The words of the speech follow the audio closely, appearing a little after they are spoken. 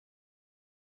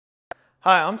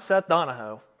Hi, I'm Seth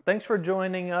Donahoe. Thanks for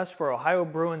joining us for Ohio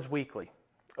Bruins Weekly.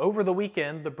 Over the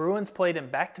weekend, the Bruins played in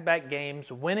back-to-back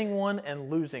games, winning one and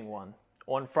losing one.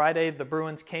 On Friday, the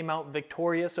Bruins came out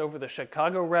victorious over the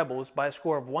Chicago Rebels by a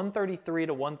score of 133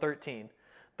 to 113.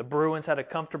 The Bruins had a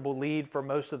comfortable lead for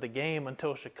most of the game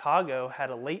until Chicago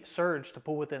had a late surge to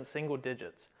pull within single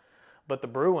digits. But the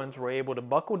Bruins were able to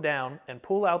buckle down and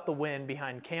pull out the win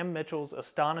behind Cam Mitchell's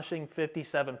astonishing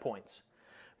 57 points.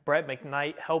 Brett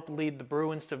McKnight helped lead the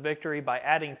Bruins to victory by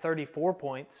adding 34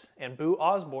 points, and Boo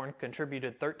Osborne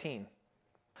contributed 13.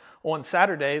 On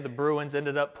Saturday, the Bruins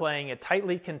ended up playing a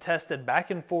tightly contested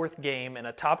back-and-forth game in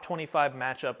a top 25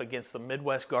 matchup against the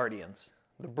Midwest Guardians.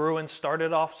 The Bruins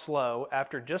started off slow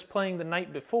after just playing the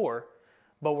night before,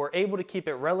 but were able to keep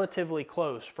it relatively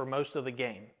close for most of the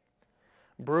game.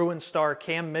 Bruins star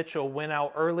Cam Mitchell went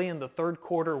out early in the third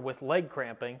quarter with leg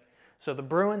cramping, so the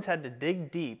Bruins had to dig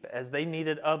deep as they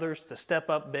needed others to step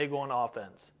up big on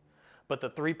offense. But the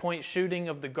three-point shooting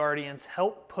of the Guardians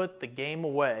helped put the game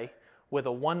away with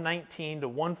a 119 to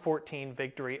 114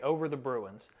 victory over the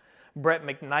Bruins. Brett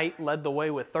McKnight led the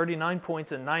way with 39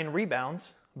 points and 9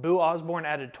 rebounds. Boo Osborne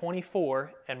added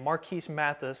 24, and Marquise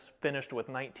Mathis finished with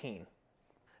 19.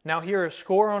 Now here is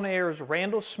Score on Air's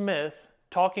Randall Smith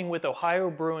talking with Ohio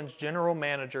Bruins General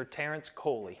Manager Terrence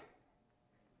Coley.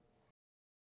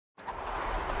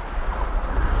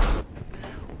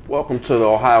 Welcome to the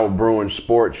Ohio Bruins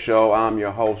Sports Show. I'm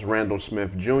your host, Randall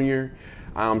Smith Jr.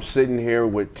 I'm sitting here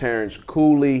with Terrence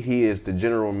Cooley. He is the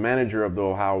general manager of the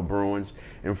Ohio Bruins.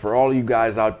 And for all of you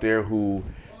guys out there who...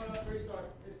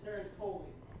 It's Terrence Coley.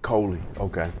 Coley,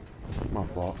 okay. My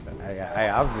fault. Hey,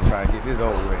 I was just trying to get this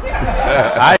over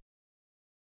with.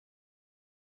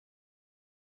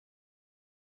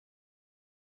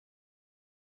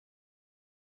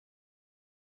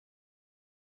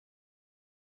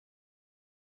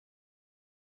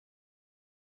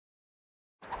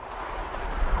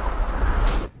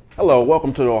 Hello,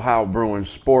 welcome to the Ohio Bruins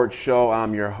Sports Show.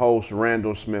 I'm your host,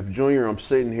 Randall Smith Jr. I'm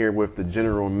sitting here with the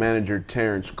general manager,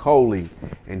 Terrence Coley,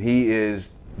 and he is,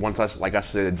 like I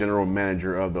said, a general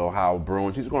manager of the Ohio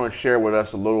Bruins. He's going to share with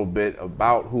us a little bit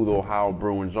about who the Ohio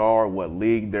Bruins are, what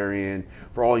league they're in,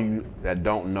 for all you that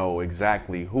don't know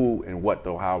exactly who and what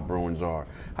the Ohio Bruins are.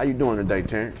 How you doing today,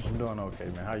 Terrence? I'm doing okay,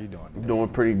 man. How you doing? I'm doing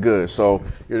pretty good. So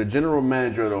you're the general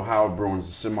manager of the Ohio Bruins,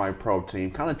 a semi-pro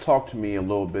team. Kind of talk to me a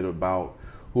little bit about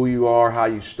who you are, how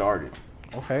you started.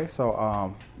 Okay,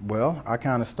 so, well, I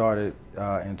kind of started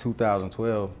in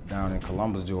 2012 down in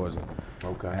Columbus, Georgia.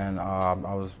 Okay. And I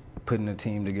was putting a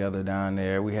team together down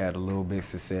there. We had a little bit of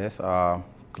success.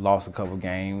 Lost a couple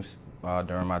games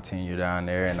during my tenure down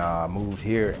there, and moved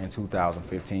here in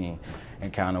 2015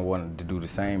 and kind of wanted to do the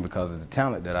same because of the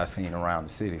talent that I seen around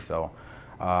the city. So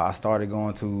I started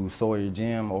going to Sawyer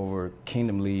Gym over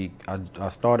Kingdom League. I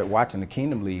started watching the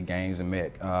Kingdom League games and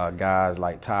met guys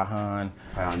like Tyhan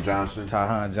Johnson,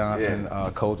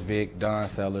 yeah. Coach Vic, Don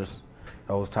Sellers,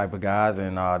 those type of guys,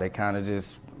 and they kind of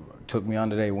just took me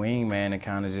under their wing, man, and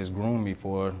kind of just groomed me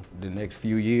for the next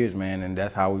few years, man, and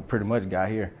that's how we pretty much got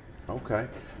here. Okay.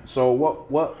 So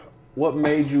what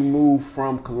made you move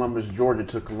from Columbus, Georgia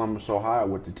to Columbus, Ohio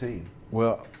with the team?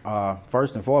 Well,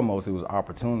 first and foremost, it was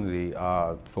opportunity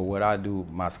for what I do,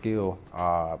 my skill,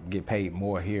 get paid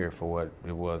more here for what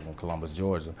it was in Columbus,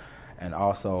 Georgia. And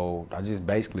also, I just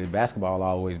basically, basketball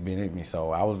always been in me,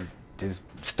 so I was just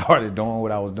started doing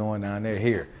what I was doing down there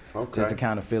here. Okay. Just to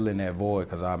kind of fill in that void,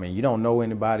 because I mean, you don't know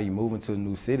anybody moving to a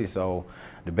new city, so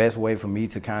the best way for me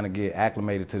to kind of get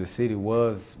acclimated to the city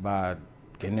was by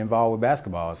getting involved with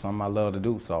basketball. It's something I love to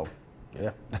do, so.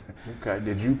 Yeah. Okay.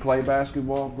 Did you play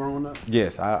basketball growing up?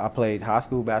 Yes, I played high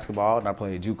school basketball and I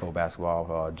played JUCO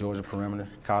basketball. Georgia Perimeter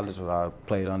College, I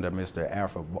played under Mr.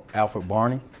 Alfred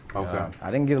Barney. Okay.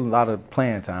 I didn't get a lot of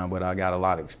playing time, but I got a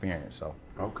lot of experience. So.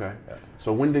 Okay. Yeah.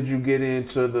 So when did you get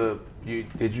into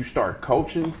did you start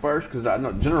coaching first? Because I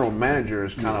know general manager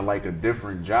is kind of like a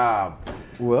different job.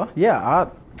 Well, yeah,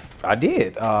 I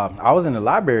did. I was in the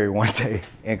library one day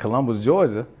in Columbus,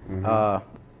 Georgia. Mm-hmm.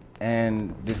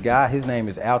 And this guy, his name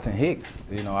is Alton Hicks.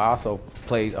 You know, I also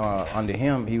played under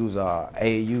him. He was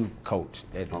AAU coach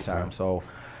at the time. So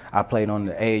I played on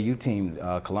the AAU team,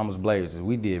 Columbus Blazers.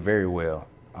 We did very well.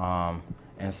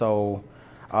 And so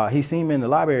he seen me in the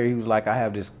library. He was like, I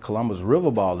have this Columbus River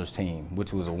Ballers team,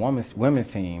 which was a women's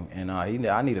team. And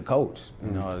I need a coach. You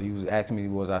know, he was asking me,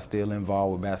 was I still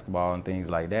involved with basketball and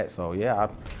things like that. So, yeah, I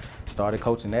started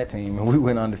coaching that team, and we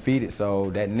went undefeated.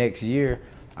 So that next year,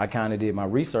 I kind of did my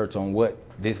research on what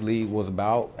this league was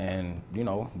about and, you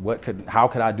know, how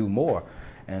could I do more?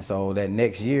 And so that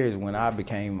next year is when I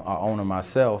became an owner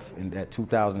myself in that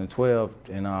 2012,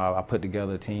 and I put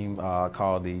together a team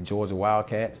called the Georgia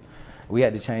Wildcats. We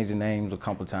had to change the names a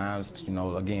couple times. You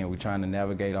know, again, we're trying to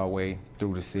navigate our way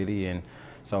through the city, and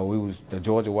so we was the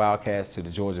Georgia Wildcats to the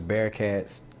Georgia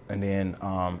Bearcats, and then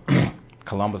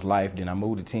Columbus Life. Then I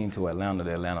moved the team to Atlanta,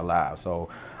 the Atlanta Live. So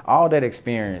all that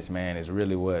experience, man, is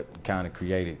really what kind of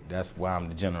created. That's why I'm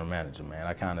the general manager, man.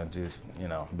 I kind of just, you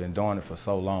know, been doing it for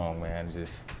so long, man.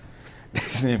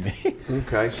 It's in me.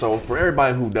 Okay, so for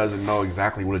everybody who doesn't know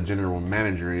exactly what a general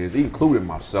manager is, including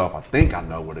myself, I think I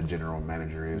know what a general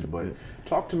manager is, but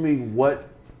talk to me, what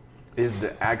is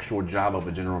the actual job of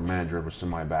a general manager of a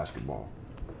semi-basketball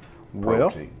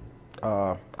team?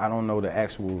 I don't know the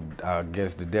actual, I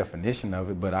guess, the definition of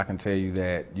it, but I can tell you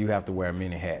that you have to wear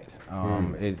many hats.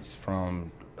 It's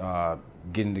from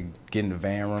getting the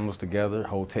van rentals together,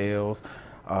 hotels.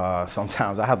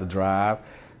 Sometimes I have to drive,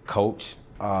 coach,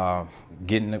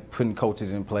 putting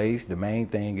coaches in place. The main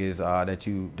thing is that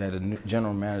a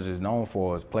general manager is known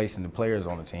for is placing the players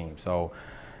on the team. So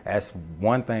that's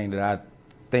one thing that I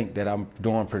think that I'm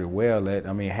doing pretty well at.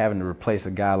 I mean, having to replace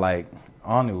a guy like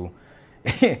Anu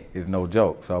is no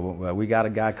joke. So we got a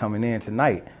guy coming in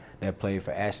tonight that played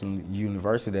for Ashland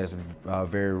University that's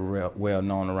very well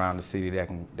known around the city that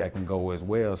can go as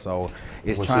well. So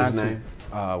it's What's trying his name?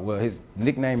 Well, his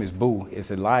nickname is Boo.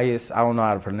 It's Elias. I don't know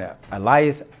how to pronounce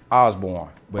Elias Osborne,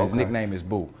 but his nickname is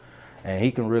Boo, and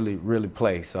he can really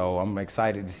play. So I'm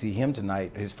excited to see him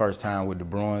tonight. His first time with the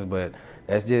Bruins, but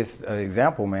that's just an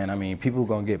example, man. I mean, people are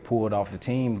gonna get pulled off the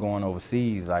team going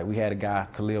overseas. Like we had a guy,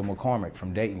 Khalil McCormick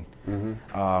from Dayton.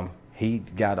 He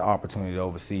got the opportunity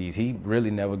overseas. He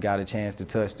really never got a chance to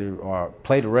touch or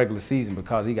play the regular season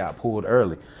because he got pulled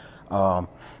early.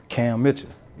 Cam Mitchell,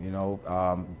 you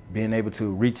know, being able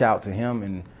to reach out to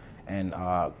him and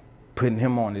putting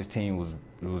him on this team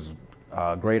was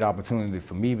a great opportunity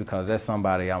for me because that's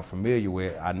somebody I'm familiar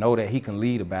with. I know that he can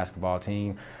lead a basketball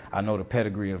team. I know the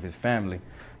pedigree of his family,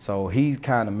 so he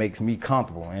kind of makes me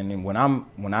comfortable. And then when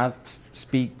I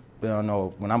speak, you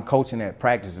know, when I'm coaching at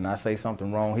practice and I say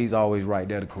something wrong, he's always right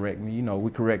there to correct me. You know, we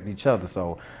correct each other,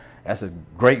 so that's a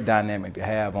great dynamic to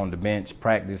have on the bench,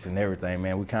 practice, and everything,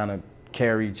 man. We kind of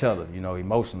carry each other, you know,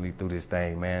 emotionally through this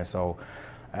thing, man. So,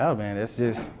 yeah, man, that's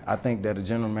just, I think that a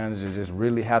general manager just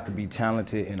really have to be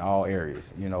talented in all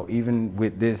areas. You know, even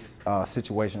with this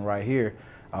situation right here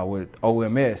with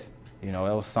OMS, you know,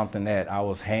 that was something that I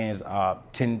was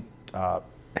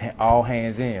all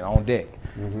hands in, on deck,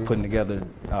 putting together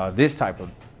this type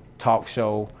of talk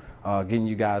show, getting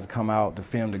you guys to come out to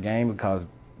film the game because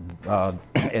at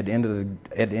the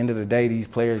end of the day, these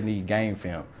players need game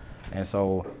film, and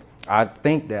so I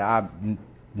think that I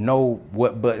know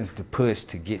what buttons to push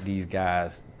to get these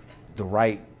guys the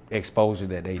right exposure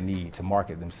that they need to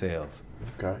market themselves.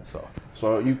 Okay.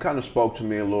 So you kind of spoke to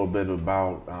me a little bit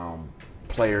about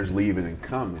players leaving and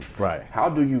coming. Right. How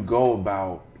do you go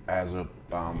about, as a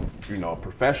a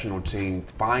professional team,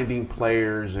 finding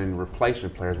players and replacing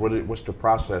players? What's the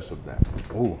process of that?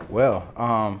 Ooh,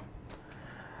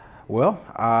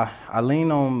 I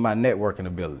lean on my networking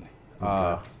ability.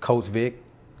 Okay. Coach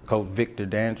Victor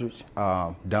Dandridge,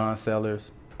 Don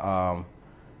Sellers,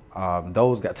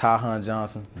 those guys, Tyhun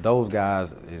Johnson, those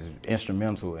guys is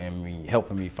instrumental in me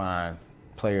helping me find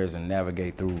players and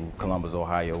navigate through Columbus,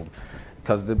 Ohio.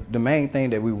 Because the main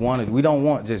thing that we don't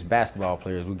want just basketball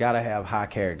players. We got to have high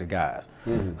character guys.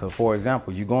 Because, for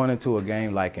example, you're going into a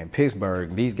game like in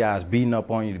Pittsburgh, these guys beating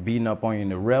up on you, and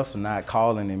the refs are not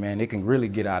calling it, man. It can really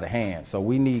get out of hand. So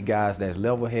we need guys that's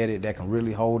level-headed, that can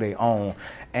really hold their own.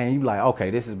 And you like,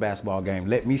 okay, this is a basketball game.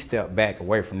 Let me step back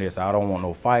away from this. I don't want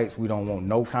no fights. We don't want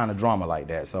no kind of drama like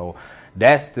that. So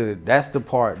that's the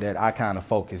part that I kind of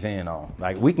focus in on.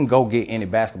 Like, we can go get any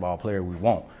basketball player we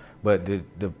want, but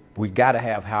we got to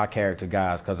have high character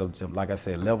guys because, like I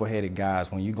said, level-headed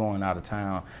guys. When you're going out of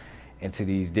town into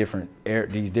these different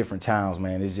towns,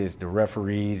 man, it's just the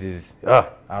referees is I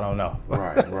don't know.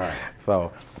 Right.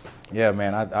 So, yeah,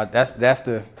 man, that's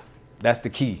the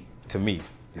key to me.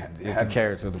 Is the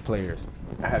character of the players.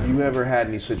 Have you ever had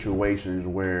any situations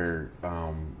where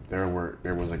there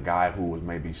was a guy who was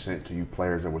maybe sent to you,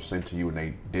 players that were sent to you and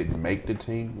they didn't make the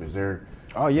team? Is there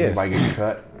anybody getting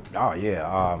cut? Oh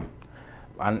yeah.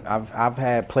 I've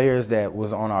had players that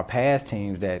was on our past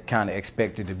teams that kind of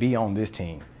expected to be on this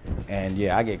team, and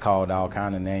yeah, I get called all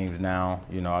kind of names now.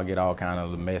 You know, I get all kind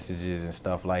of messages and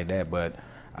stuff like that. But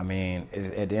I mean,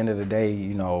 at the end of the day,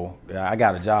 you know, I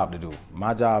got a job to do.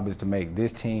 My job is to make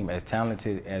this team as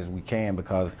talented as we can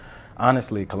because,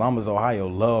 honestly, Columbus, Ohio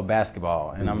love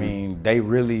basketball. And I mean, they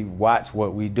really watch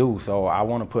what we do. So I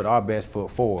want to put our best foot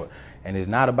forward. And it's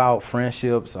not about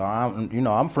friendships. Or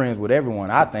I'm friends with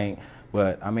everyone, I think.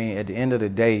 But, I mean, at the end of the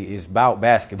day, it's about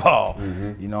basketball.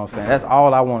 You know what I'm saying? That's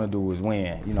all I want to do is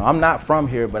win. You know, I'm not from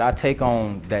here, but I take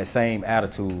on that same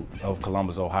attitude of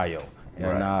Columbus, Ohio.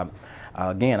 And,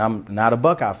 again, I'm not a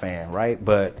Buckeye fan, right?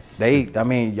 But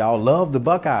y'all love the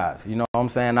Buckeyes. You know what I'm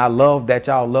saying? I love that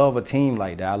y'all love a team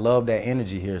like that. I love that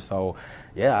energy here. So,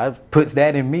 yeah, it puts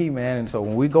that in me, man. And so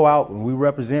when we go out, when we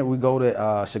represent, we go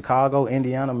to Chicago,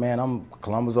 Indiana, man, I'm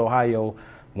Columbus, Ohio,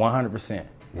 100%.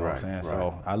 You know what I'm saying?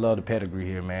 So I love the pedigree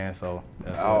here, man. So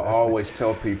I always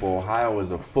tell people Ohio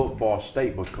is a football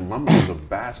state, but Columbus is a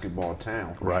basketball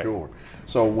town for sure.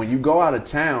 So when you go out of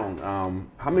town,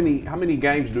 how many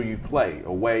games do you play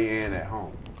away and at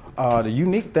home? The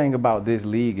unique thing about this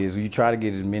league is you try to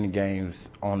get as many games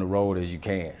on the road as you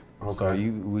can. Okay. So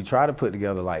we try to put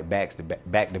together like back to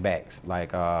backs.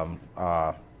 Like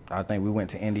I think we went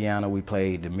to Indiana. We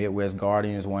played the Midwest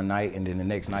Guardians one night, and then the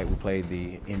next night we played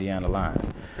the Indiana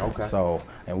Lions. Okay. So,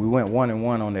 and we went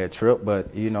 1-1 on that trip.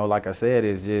 But you know, like I said,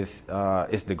 it's just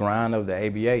it's the grind of the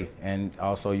ABA, and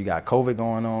also you got COVID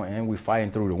going on, and we fighting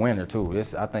through the winter too.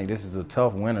 I think this is a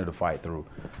tough winter to fight through.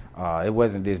 It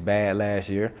wasn't this bad last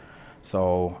year.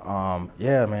 So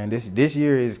yeah, man, this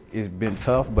year is been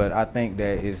tough, but I think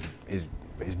that it's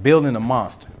building a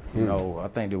monster. You know, I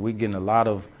think that we're getting a lot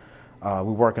of we're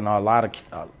working on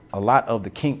a lot of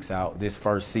the kinks out this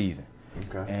first season.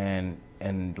 Okay.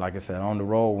 And like I said, on the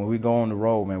road, when we go on the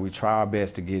road, man, we try our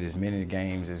best to get as many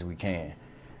games as we can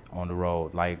on the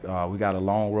road. Like we got a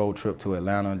long road trip to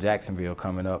Atlanta and Jacksonville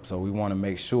coming up, so we want to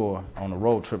make sure on a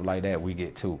road trip like that we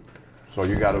get 2. So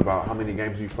you got about how many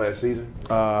games do you play a season?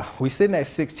 We're sitting at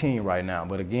 16 right now,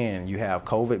 but again, you have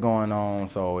COVID going on,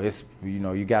 so it's, you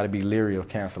know, you got to be leery of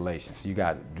cancellations. You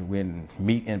got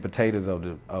meat and potatoes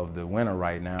of the winter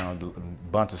right now, a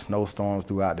bunch of snowstorms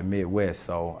throughout the Midwest.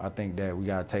 So I think that we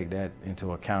got to take that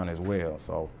into account as well.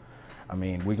 So, I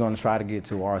mean, we're going to try to get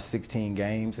to our 16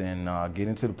 games and get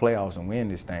into the playoffs and win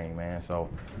this thing, man. So,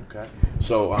 okay.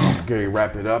 So, Gary,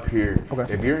 wrap it up here.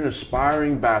 Okay. If you're an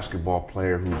aspiring basketball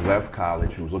player who's left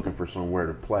college, who's looking for somewhere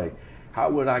to play, how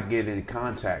would I get in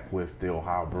contact with the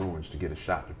Ohio Bruins to get a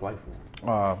shot to play for them?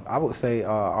 I would say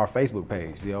our Facebook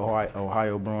page, the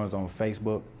Ohio Bruins on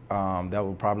Facebook. That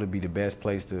would probably be the best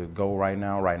place to go right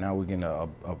now. Right now, we're getting a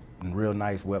real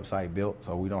nice website built,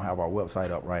 so we don't have our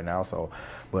website up right now. So,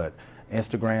 but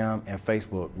Instagram and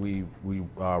Facebook, we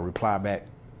reply back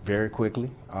very quickly.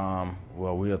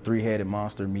 Well, we're a 3-headed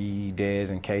monster, me, Dez,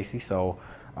 and Casey. So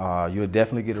you'll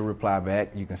definitely get a reply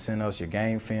back. You can send us your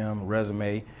game film,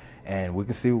 resume, and we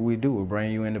can see what we do. We'll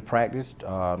bring you into practice,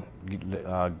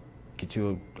 get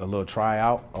you a little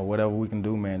tryout or whatever we can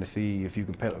do, man, to see if you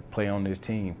can play on this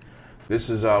team. This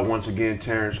is once again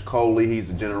Terrence Coley. He's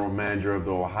the general manager of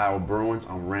the Ohio Bruins.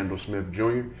 I'm Randall Smith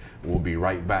Jr. We'll be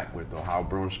right back with the Ohio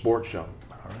Bruins Sports Show.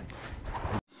 All right.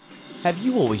 Have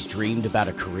you always dreamed about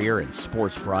a career in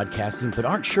sports broadcasting but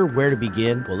aren't sure where to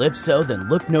begin? Well, if so, then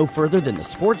look no further than the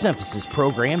Sports Emphasis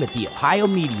program at the Ohio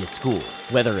Media School.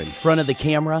 Whether in front of the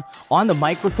camera, on the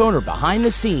microphone, or behind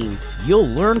the scenes, you'll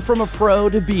learn from a pro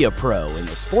to be a pro in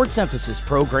the Sports Emphasis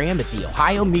program at the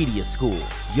Ohio Media School.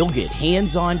 You'll get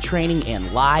hands-on training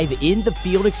and live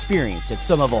in-the-field experience at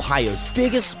some of Ohio's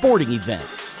biggest sporting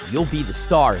events. You'll be the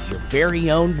star of your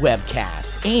very own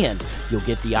webcast, and you'll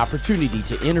get the opportunity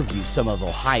to interview some of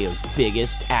Ohio's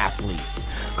biggest athletes.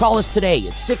 Call us today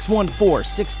at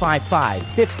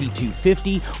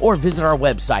 614-655-5250 or visit our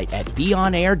website at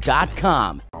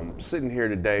beonair.com. I'm sitting here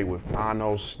today with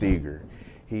Arno Steger.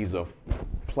 He's a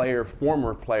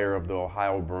former player of the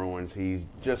Ohio Bruins. He's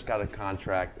just got a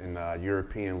contract in the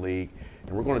European League,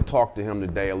 and we're going to talk to him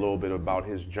today a little bit about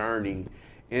his journey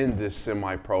in this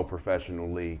semi-pro professional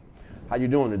league. How you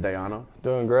doing today, Arno?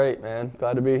 Doing great, man.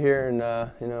 Glad to be here, and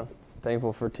you know,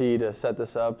 thankful for T to set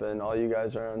this up and all you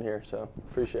guys around here. So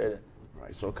appreciate it. All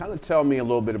right. So kind of tell me a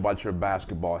little bit about your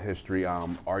basketball history.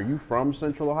 Are you from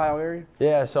Central Ohio area?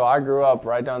 Yeah. So I grew up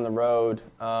right down the road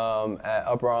at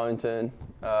Upper Arlington,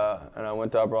 and I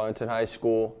went to Upper Arlington High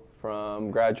School.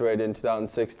 Graduated in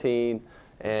 2016,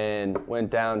 and went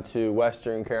down to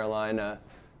Western Carolina.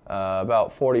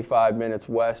 About 45 minutes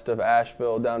west of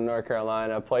Asheville, down in North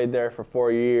Carolina. Played there for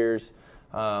 4 years,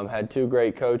 had 2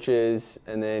 great coaches,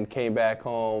 and then came back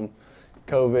home.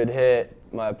 COVID hit.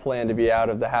 My plan to be out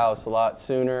of the house a lot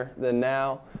sooner than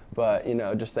now, but you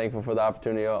know, just thankful for the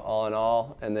opportunity all in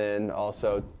all. And then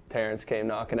also Terrence came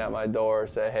knocking at my door,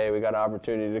 said, "Hey, we got an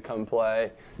opportunity to come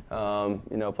play, you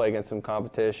know, play against some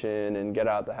competition and get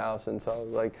out the house." And so I was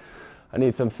like, I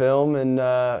need some film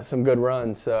and some good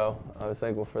runs, so I was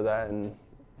thankful for that and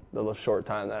the little short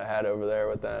time that I had over there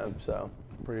with them. So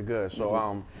Pretty good.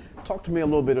 So, talk to me a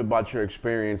little bit about your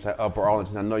experience at Upper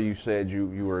Arlington. I know you said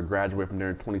you were a graduate from there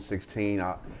in 2016.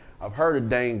 I've heard of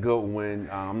Dane Goodwin.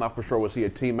 I'm not for sure. Was he a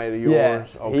teammate of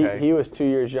yours? Yeah, okay. He was 2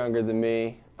 years younger than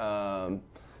me,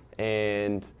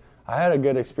 and I had a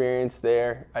good experience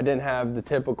there. I didn't have the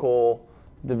typical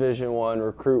Division I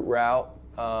recruit route.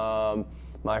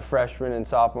 My freshman and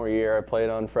sophomore year, I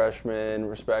played on freshman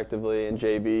respectively and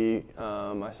JV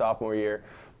my sophomore year.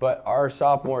 But our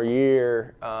sophomore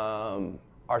year,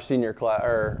 our senior class,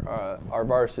 or our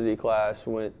varsity class,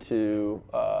 went to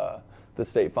the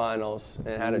state finals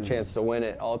and had a chance to win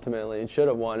it ultimately, and should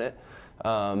have won it.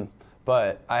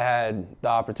 But I had the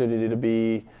opportunity to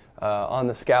be on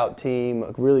the scout team,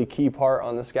 a really key part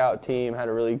on the scout team, had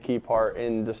a really key part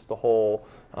in just the whole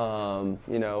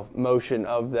motion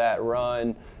of that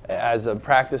run as a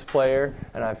practice player.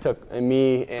 And I took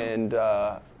me and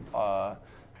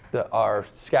our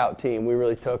scout team, we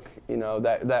really took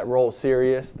that role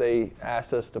serious. They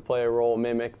asked us to play a role,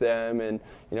 mimic them, and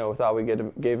we thought we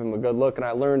gave them a good look. And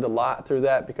I learned a lot through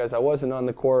that because I wasn't on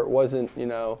the court, wasn't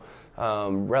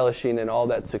relishing in all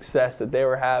that success that they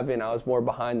were having. I was more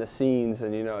behind the scenes,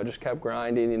 and I just kept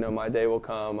grinding. My day will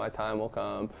come, my time will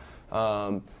come.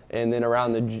 And then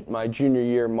around my junior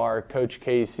year mark, Coach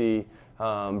Casey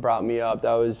brought me up.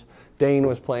 Dane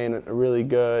was playing really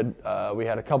good. We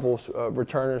had a couple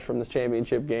returners from the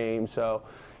championship game, so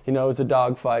it's a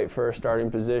dogfight for a starting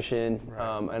position.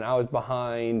 Right. And I was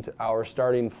behind our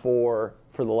starting four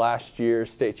for the last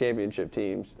year's state championship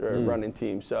teams or running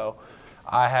team. So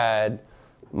I had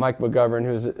Mike McGovern,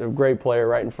 who's a great player,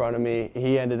 right in front of me.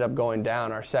 He ended up going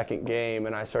down our second game,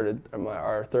 and I started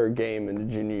our third game in the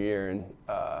junior year, and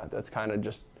that's kind of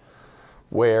just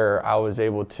where I was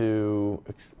able to,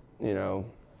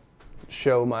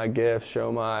 show my gifts,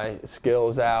 show my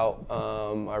skills out.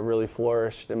 I really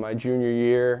flourished in my junior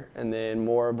year, and then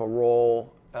more of a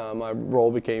role. My role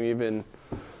became even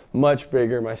much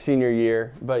bigger my senior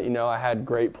year, but I had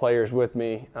great players with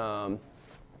me.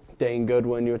 Dane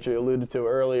Goodwin, which you alluded to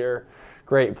earlier,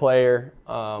 great player,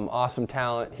 awesome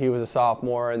talent. He was a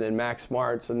sophomore, and then Max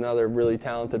Smart's another really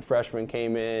talented freshman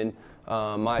came in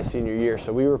my senior year.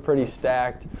 So we were pretty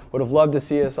stacked. Would have loved to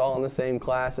see us all in the same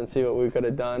class and see what we could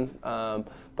have done.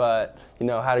 But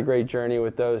had a great journey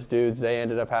with those dudes. They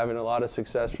ended up having a lot of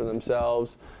success for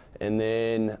themselves. And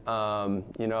then,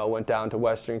 I went down to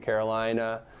Western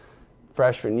Carolina.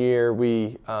 Freshman year,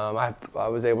 I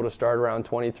was able to start around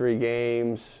 23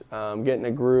 games, get in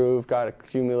a groove, got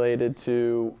accumulated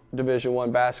to Division I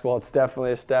basketball. It's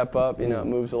definitely a step up. It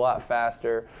moves a lot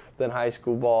faster than high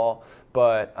school ball.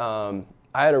 But I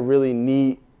had a really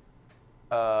neat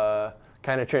kind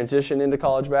of transition into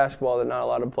college basketball that not a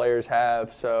lot of players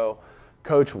have. So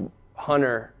Coach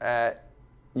Hunter at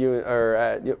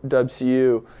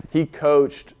WCU, he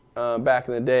coached back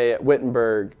in the day at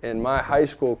Wittenberg, and my high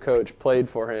school coach played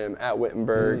for him at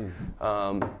Wittenberg.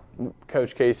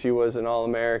 Coach Casey was an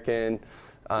All-American,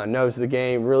 knows the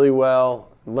game really well,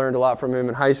 learned a lot from him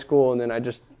in high school, and then I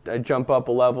jump up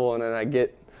a level, and then I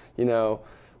get,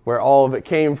 where all of it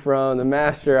came from, the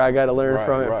master. I got to learn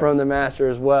from the master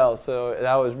as well. So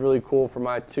that was really cool for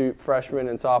my two freshman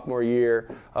and sophomore year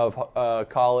of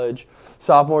college.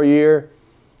 Sophomore year,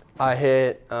 I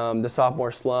hit the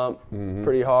sophomore slump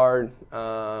pretty hard.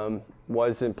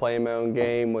 Wasn't playing my own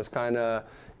game, was kind of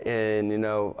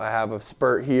I have a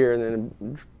spurt here and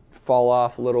then fall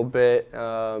off a little bit.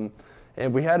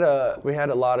 And we had a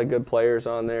lot of good players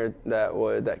on there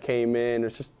that came in.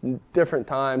 It's just different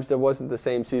times. It wasn't the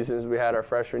same season as we had our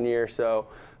freshman year. So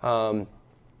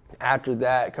after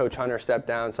that, Coach Hunter stepped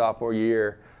down sophomore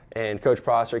year, and Coach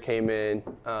Prosser came in,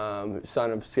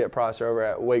 son of Skip Prosser over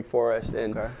at Wake Forest,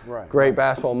 and great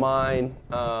basketball mind.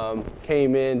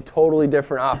 Came in, totally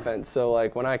different offense. So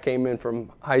like when I came in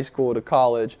from high school to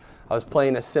college, I was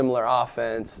playing a similar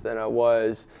offense than I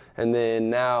was, and then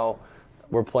now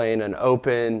we're playing an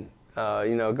open,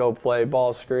 go play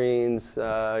ball screens,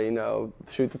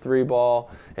 shoot the three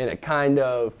ball, and it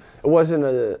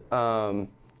wasn't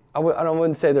I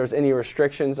wouldn't say there's any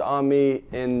restrictions on me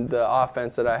in the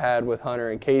offense that I had with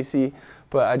Hunter and Casey,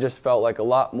 but I just felt like a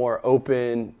lot more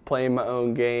open, playing my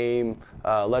own game,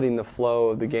 letting the flow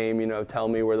of the game, tell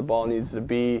me where the ball needs to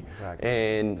be. Exactly.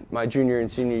 And my junior and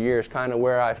senior year is kind of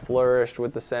where I flourished,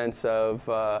 with the sense of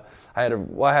I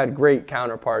had great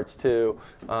counterparts too.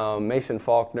 Mason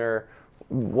Faulkner,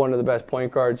 one of the best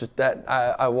point guards. Just that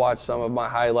I watched some of my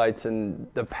highlights, and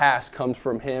the pass comes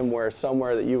from him where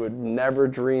somewhere that you would never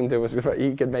dreamed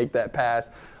he could make that pass.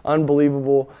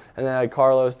 Unbelievable. And then I had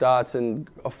Carlos Dotson,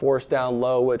 a force down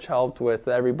low, which helped with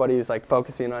everybody's like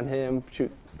focusing on him,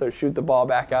 shoot shoot the ball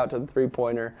back out to the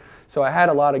three-pointer. So I had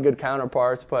a lot of good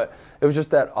counterparts, but it was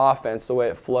just that offense, the way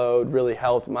it flowed, really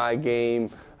helped my game,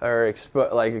 or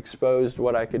exposed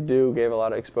what I could do, gave a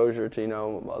lot of exposure to,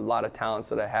 a lot of talents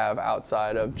that I have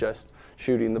outside of just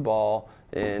shooting the ball.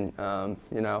 And,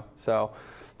 so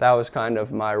that was kind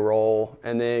of my role.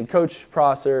 And then Coach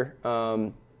Prosser,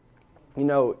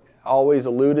 always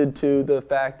alluded to the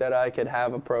fact that I could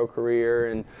have a pro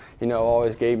career, and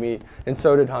always gave me, and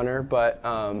so did Hunter, but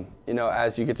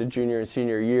as you get to junior and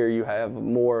senior year, you have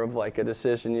more of like a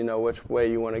decision, which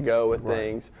way you want to go with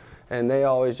things. And they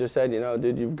always just said,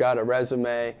 dude, you've got a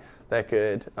resume that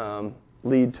could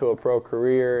lead to a pro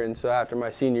career. And so after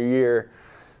my senior year,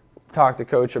 talked to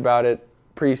Coach about it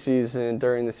preseason,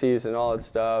 during the season, all that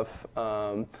stuff,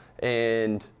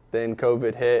 and then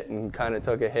COVID hit and kind of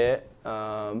took a hit.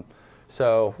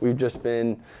 So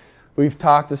we've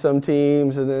talked to some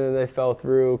teams, and then they fell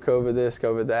through, COVID this,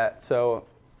 COVID that. So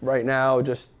right now,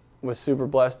 just was super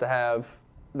blessed to have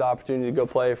the opportunity to go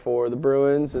play for the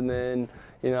Bruins, and then,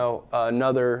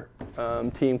 another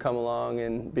team come along,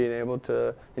 and being able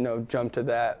to, jump to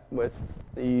that with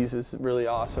ease is really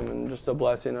awesome, and just a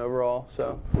blessing overall.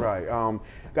 So right.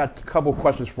 Got a couple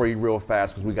questions for you real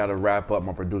fast, because we got to wrap up.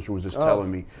 My producer was just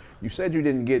telling me. You said you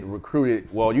didn't get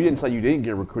recruited. Well, you didn't say you didn't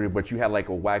get recruited, but you had like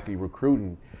a wacky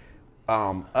recruiting.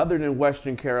 Other than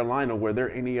Western Carolina, were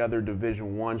there any other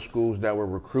Division I schools that were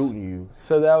recruiting you?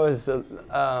 So that was,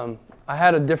 I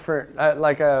had a different,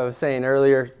 like I was saying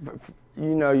earlier,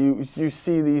 you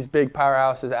see these big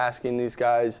powerhouses asking these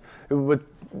guys with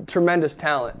tremendous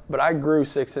talent, but I grew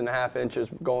 6.5 inches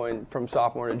going from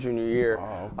sophomore to junior year.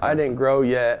 Oh, okay. I didn't grow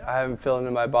yet. I haven't filled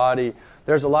in my body.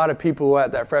 There's a lot of people who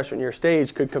at that freshman year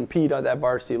stage could compete at that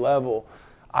varsity level.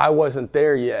 I wasn't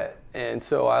there yet. And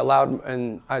so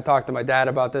I talked to my dad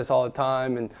about this all the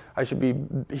time, and I should be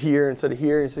here instead of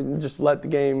here. He said, just let the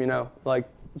game,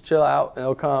 chill out, and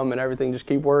it'll come, and everything, just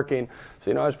keep working.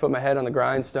 So, I just put my head on the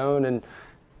grindstone, and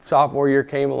sophomore year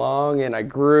came along, and I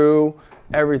grew.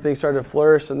 Everything started to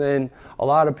flourish, and then a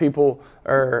lot of people,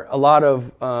 or a lot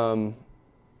of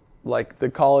like the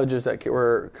colleges that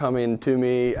were coming to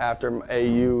me after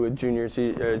AU junior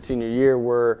senior year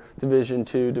were Division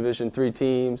II, Division III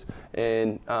teams,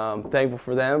 and thankful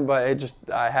for them. But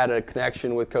I had a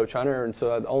connection with Coach Hunter, and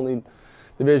so the only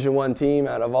Division I team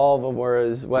out of all of them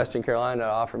was Western Carolina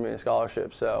offered me a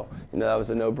scholarship. So that was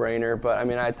a no-brainer. But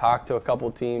I talked to a couple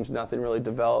teams, nothing really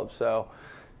developed. So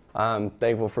I'm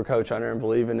thankful for Coach Hunter and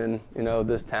believing in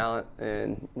this talent,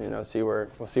 and we'll see where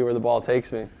the ball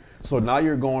takes me. So now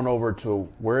you're going over to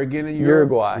where again in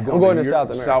Uruguay? I'm going to South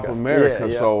America. South America.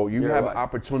 Yeah, so you Uruguay. have an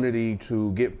opportunity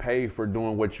to get paid for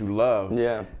doing what you love.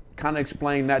 Yeah. Kind of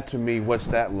explain that to me. What's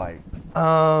that like?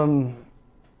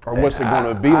 Or what's it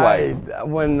going to be like?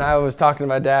 When I was talking to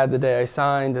my dad the day I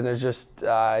signed, and it's just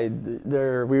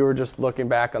we were just looking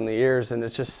back on the years, and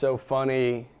it's just so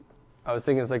funny. I was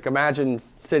thinking, it's like, imagine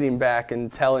sitting back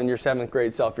and telling your 7th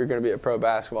grade self you're going to be a pro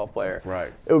basketball player.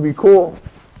 Right. It would be cool,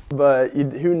 but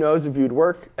who knows if you'd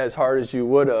work as hard as you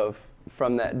would have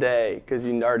from that day, because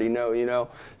you already know.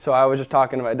 So I was just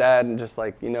talking to my dad, and just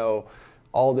like,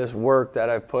 all this work that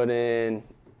I've put in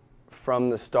from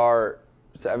the start,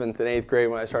 7th and 8th grade,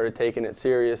 when I started taking it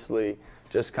seriously,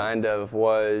 just kind of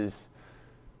was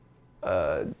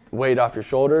weight off your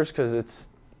shoulders, because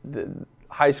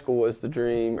high school was the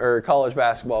dream, or college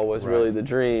basketball was really the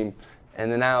dream,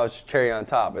 and then now it's cherry on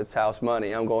top. It's house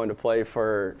money. I'm going to play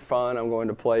for fun. I'm going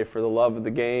to play for the love of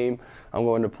the game. I'm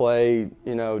going to play,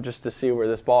 just to see where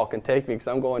this ball can take me, because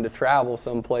I'm going to travel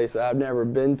someplace that I've never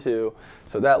been to.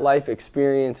 So that life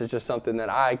experience is just something that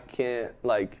I can't,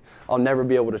 I'll never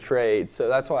be able to trade. So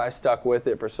that's why I stuck with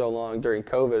it for so long during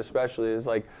COVID, especially, is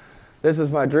like, this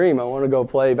is my dream. I want to go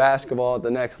play basketball at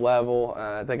the next level.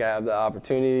 I think I have the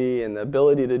opportunity and the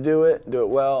ability to do it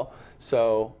well.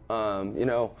 So,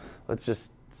 let's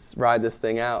just ride this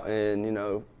thing out.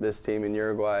 And, this team in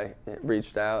Uruguay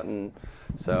reached out, and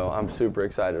so I'm super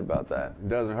excited about that. It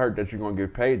doesn't hurt that you're going to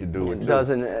get paid to do it, too. It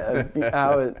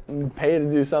doesn't. Pay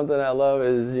to do something I love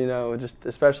is, just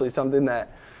especially something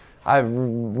that I've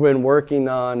been working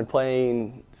on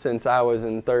playing since I was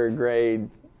in 3rd grade,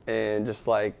 and just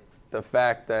like the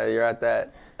fact that you're at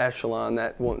that echelon,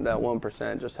 that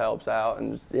 1% just helps out,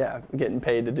 and getting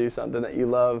paid to do something that you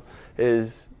love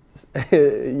is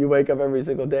you wake up every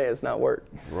single day. It's not work.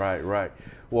 Right, right.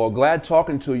 Well, glad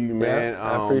talking to you, man. Yeah,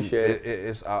 I appreciate it.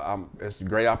 It's a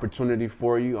great opportunity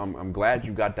for you. I'm glad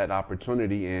you got that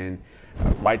opportunity, and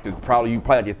I'd like to probably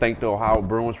have to thank the Ohio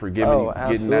Bruins for getting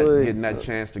that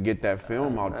chance to get that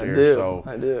film out there.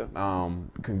 I do.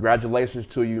 Congratulations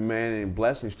to you, man, and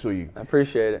blessings to you. I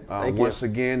appreciate it. Thank you. Once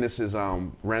again, this is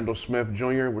Randall Smith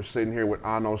Jr. We're sitting here with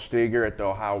Arno Steger at the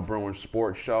Ohio Bruins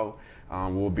Sports Show.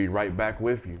 We'll be right back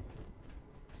with you.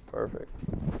 Perfect.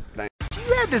 Thanks. Do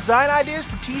you have design ideas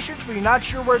for t-shirts but you're not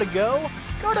sure where to go?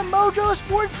 Go to Mojo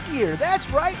Sports Gear. That's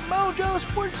right, Mojo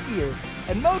Sports Gear.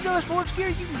 At Mojo Sports Gear,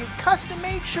 you can get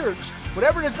custom-made shirts.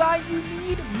 Whatever design you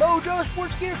need, Mojo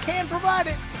Sports Gear can provide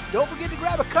it. Don't forget to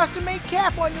grab a custom-made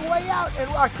cap on your way out and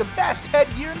rock the best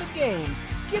headgear in the game.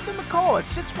 Give them a call at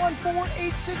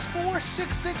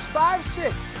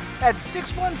 614-864-6656. That's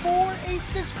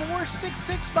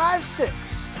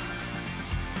 614-864-6656.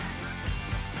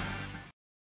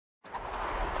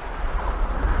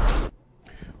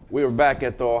 We are back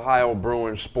at the Ohio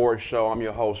Bruins Sports Show. I'm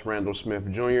your host, Randall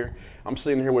Smith Jr. I'm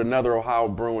sitting here with another Ohio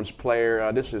Bruins player.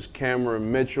 This is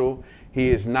Cameron Mitchell.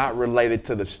 He is not related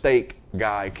to the steak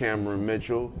guy, Cameron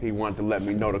Mitchell. He wanted to let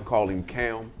me know to call him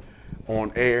Cam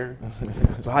on air.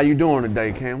 So how you doing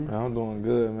today, Cam? I'm doing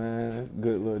good, man.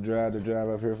 Good little drive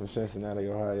up here from Cincinnati,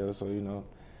 Ohio. So,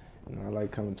 I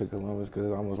like coming to Columbus because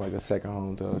it's almost like a second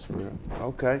home to us, for real.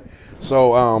 Okay.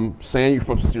 So, saying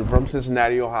you're from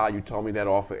Cincinnati, Ohio, you told me that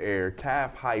off of air.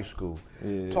 Taft High School.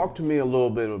 Yeah. Talk to me a little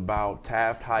bit about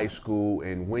Taft High School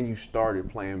and when you started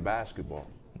playing basketball.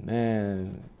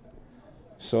 Man,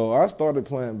 so I started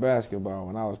playing basketball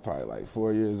when I was probably like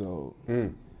 4 years old.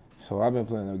 So I've been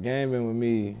playing. The game been with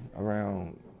me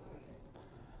around,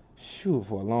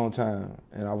 for a long time.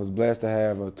 And I was blessed to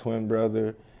have a twin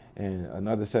brother and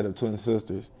another set of twin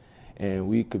sisters, and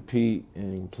we compete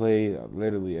and play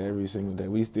literally every single day.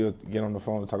 We still get on the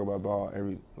phone and talk about ball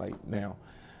now,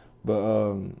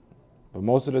 but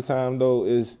most of the time though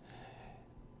is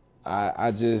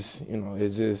I just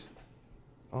it's just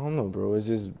I don't know, bro. It's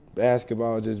just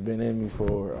basketball just been in me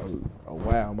for a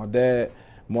while. My dad,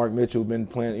 Mark Mitchell, been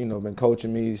playing, been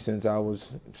coaching me since I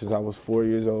was 4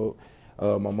 years old.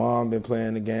 My mom been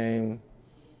playing the game.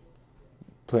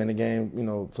 Played the game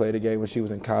when she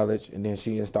was in college, and then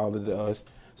she installed it to us.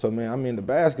 So, man, the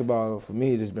basketball, for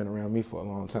me, just been around me for a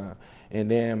long time. And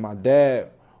then my dad,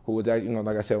 who was,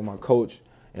 like I said, was my coach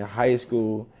in high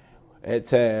school at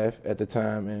Taft at the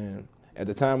time, and at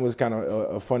the time it was kind of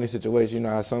a funny situation. You know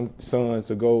how some sons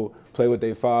to go play with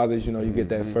their fathers, you get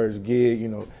that first gig,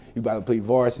 you about to play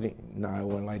varsity. Nah, it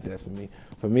wasn't like that for me.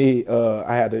 For me,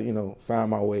 I had to, find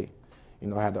my way.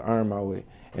 I had to earn my way.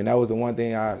 And that was the one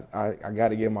thing I got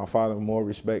to give my father more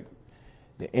respect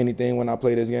than anything when I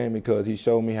played this game, because he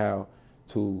showed me how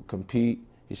to compete.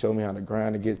 He showed me how to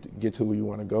grind to get to where you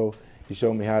want to go. He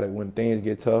showed me how to, when things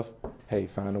get tough, hey,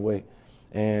 find a way.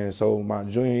 And so my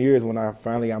junior year is when I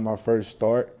finally got my first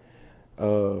start.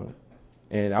 And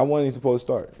I wasn't even supposed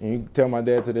to start. And you can tell my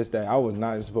dad to this day, I was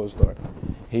not even supposed to start.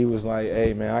 He was like,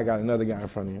 hey, man, I got another guy in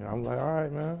front of you. I'm like, all right,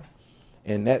 man.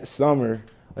 And that summer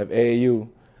of AAU,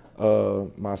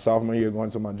 my sophomore year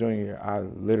going to my junior year, I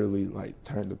literally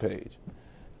turned the page.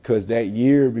 Because that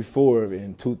year before,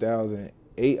 in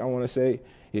 2008, I want to say,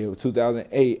 it was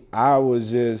 2008, I was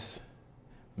just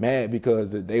mad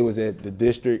because they was at the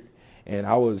district and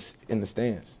I was in the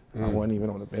stands. I wasn't even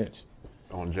on the bench.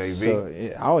 On JV? So,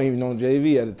 I wasn't even on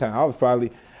JV at the time. I was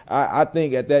probably, I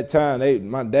think at that time,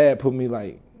 my dad put me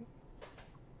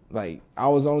I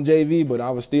was on JV, but I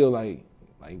was still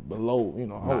below, I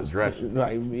Not was dressing.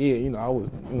 I was,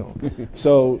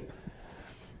 so,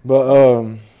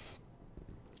 so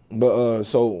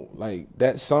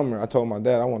that summer, I told my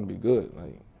dad I want to be good.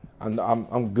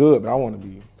 I'm good, but I want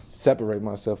to separate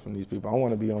myself from these people. I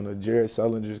want to be on the Jared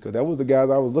Sullingers, because that was the guys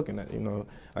I was looking at.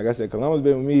 Like I said, Columbus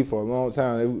been with me for a long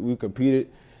time. We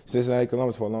competed Cincinnati,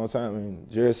 Columbus for a long time,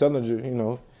 and Jared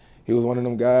Sullinger, he was one of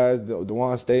them guys, the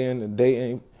one staying, the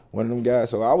dating. One of them guys.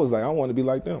 So I was like, I want to be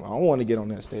like them. I don't want to get on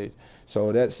that stage.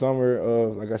 So that summer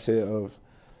of, like I said, of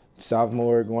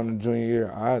sophomore going to junior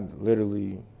year, I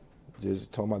literally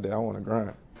just told my dad I want to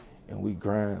grind. And we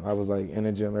grind. I was in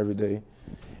the gym every day.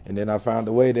 And then I found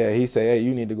a way that he said, hey,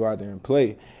 you need to go out there and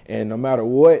play. And no matter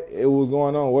what it was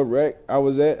going on, what rec I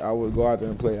was at, I would go out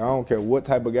there and play. I don't care what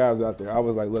type of guys out there. I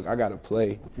was like, look, I got to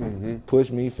play.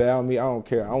 Push me, foul me, I don't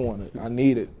care. I want it. I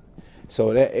need it.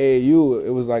 So that AAU, it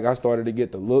was I started to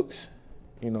get the looks,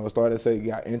 started to say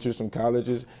got interest from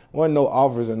colleges. Wasn't no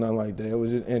offers or nothing like that. It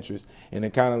was just interest. And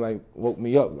it kind of woke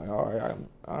me up, all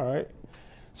right.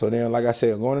 So then, like I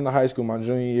said, going into high school, my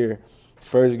junior year,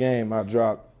 first game, I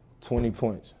dropped 20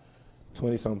 points,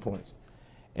 20-some points.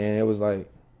 And it was like,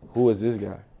 who is this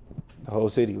guy? The whole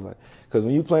city was like, because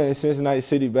when you play in Cincinnati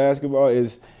City basketball,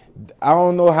 I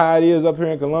don't know how it is up here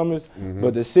in Columbus,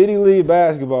 but the City League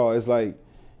basketball is like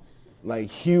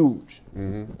huge.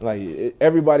 Like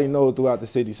everybody knows throughout the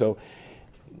city. So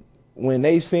when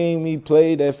they seen me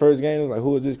play that first game, it was like,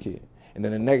 who is this kid? And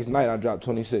then the next night I dropped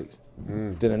 26.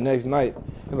 Then the next night,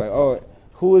 it was like, oh,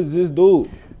 who is this dude?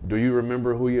 Do you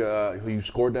remember who you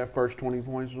scored that first 20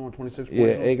 points on, 26 points?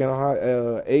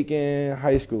 Yeah, Aiken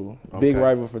High School. Okay. Big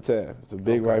rival for Tab. It's a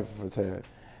big rival for Tab.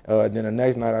 Then the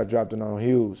next night I dropped it on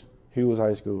Hughes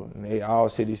High School, and they all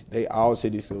city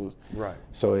schools. Right.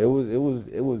 So it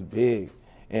was big,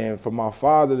 and for my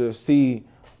father to see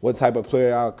what type of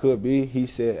player I could be, he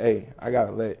said, "Hey, I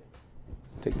gotta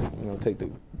take the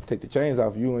chains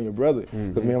off you and your brother."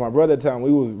 Because me and my brother at the time,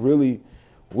 we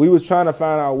was trying to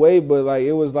find our way, but like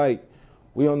it was like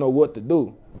we don't know what to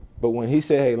do. But when he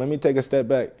said, "Hey, let me take a step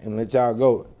back and let y'all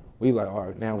go," we like, all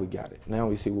right, now we got it. Now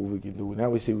we see what we can do.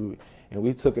 Now we see and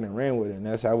we took it and ran with it, and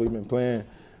that's how we've been playing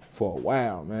for a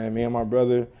while, man. Me and my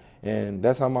brother, and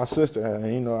that's how my sister had.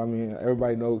 And, I mean,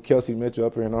 everybody knows Kelsey Mitchell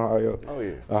up here in Ohio. Oh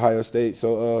yeah. Ohio State.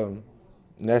 So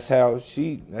that's how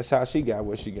she got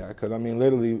what she got. Because I mean,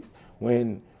 literally,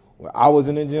 when I was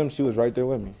in the gym, she was right there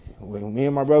with me. When me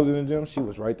and my brother was in the gym, she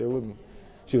was right there with me.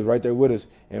 She was right there with us,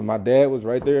 and my dad was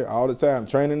right there all the time,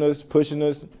 training us, pushing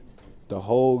us, the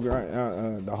whole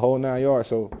 9 yards.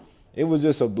 So it was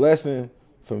just a blessing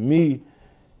for me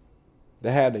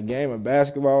to have the game of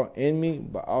basketball in me,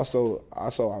 but also I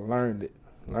learned it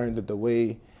the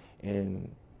way,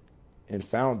 and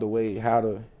found the way how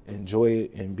to enjoy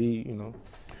it and be,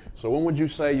 So when would you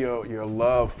say your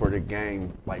love for the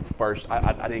game, like first,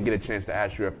 I didn't get a chance to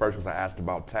ask you at first because I asked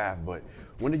about Taft, but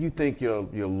when did you think your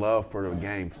love for the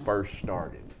game first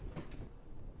started?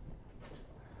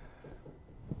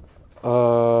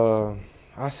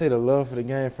 I say the love for the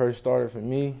game first started for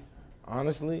me,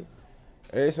 honestly,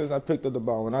 ever since I picked up the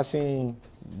ball. When I seen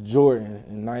Jordan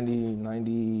in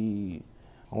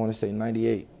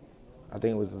 98, I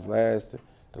think it was the last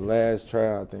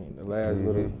trial, the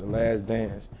last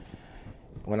dance.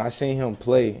 When I seen him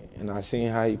play and I seen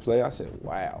how he played, I said,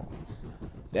 wow,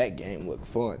 that game looked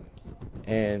fun.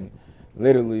 And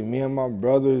literally, me and my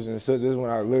brothers and sisters, this is when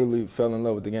I literally fell in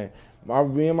love with the game.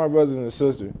 Me and my brothers and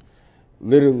sisters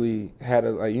literally had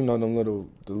the little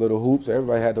hoops.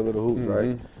 Everybody had the little hoops,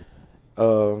 right?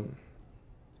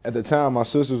 At the time, my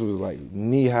sisters was like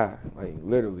knee high, like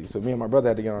literally. So me and my brother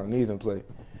had to get on our knees and play.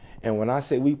 And when I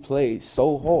say we played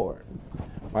so hard,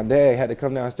 my dad had to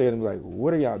come downstairs and be like,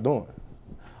 what are y'all doing?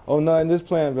 Oh, nothing, just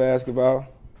playing basketball.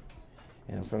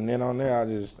 And from then on there, I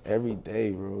just, every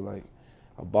day, bro, like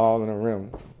a ball in the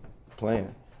rim,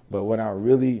 playing. But when I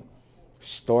really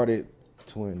started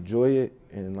to enjoy it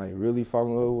and like really fall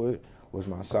in love with it was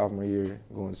my sophomore year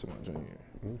going to my junior year.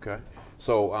 Okay.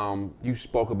 So you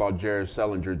spoke about Jared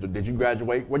Sellinger. Did you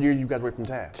graduate? What year did you graduate from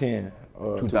Taft?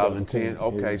 2010.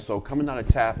 Okay. Yeah. So coming out of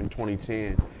Taft in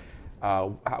 2010,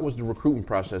 how was the recruiting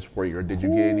process for you? Or did you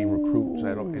get any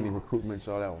recruitments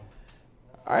at all?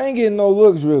 I ain't getting no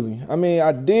looks really. I mean,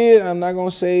 I did. I'm not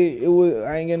gonna say it was.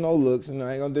 I ain't getting no looks, and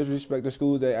I ain't gonna disrespect the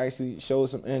schools that actually showed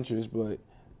some interest. But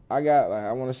I got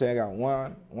one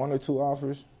or two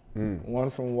offers. One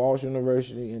from Walsh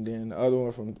University, and then the other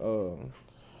one from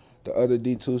the other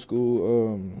D2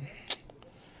 school.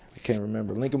 I can't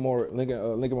remember. Lincoln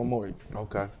Memorial.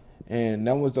 Okay. And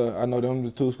them was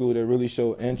the two schools that really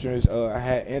showed interest. I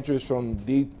had interest from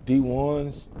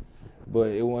D1s,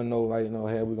 but it wasn't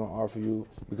hey, we're gonna offer you,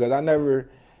 because I never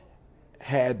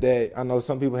had that. I know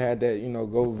some people had that,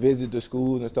 go visit the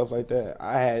schools and stuff like that.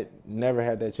 I had never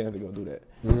had that chance to go do that.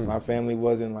 My family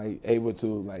wasn't able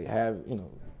to have,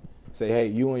 say, hey,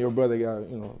 you and your brother got,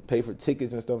 pay for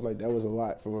tickets and stuff like that. Was a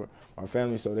lot for our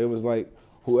family. So it was like,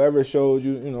 whoever showed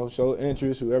you, showed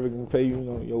interest, whoever can pay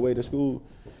you, your way to school,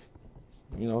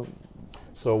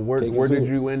 So where did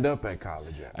you end up at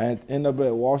college at? I ended up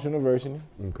at Walsh University.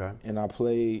 Okay. And I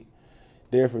played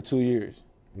there for 2 years.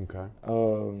 Okay.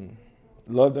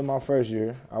 Loved it my first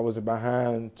year. I was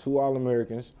behind two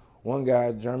All-Americans. One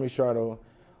guy, Jeremy Shardo,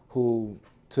 who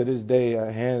to this day,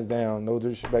 hands down, no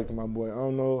disrespect to my boy, I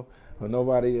don't know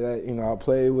nobody that I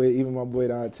played with, even my boy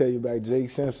that I tell you back, Jake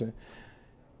Simpson.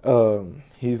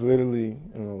 He's literally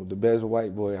the best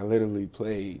white boy I literally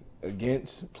played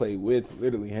with,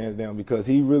 literally hands down, because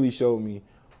he really showed me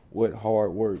what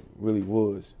hard work really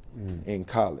was in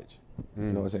college. You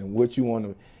know what I'm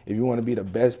saying? If you want to be the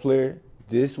best player,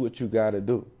 this is what you got to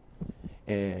do.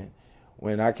 And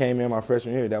when I came in my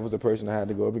freshman year, that was the person I had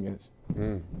to go up against.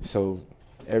 So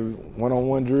every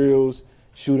one-on-one drills,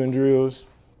 shooting drills.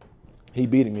 He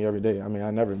beating me every day. I mean,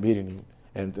 I never beaten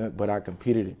him, but I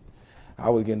competed it. I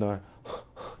was getting done.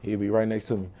 He'd be right next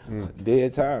to me,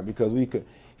 dead tired because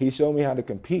he showed me how to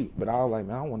compete, but I was like,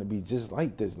 man, I want to be just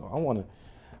like this though. I want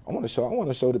to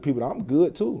show the people that I'm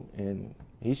good too, and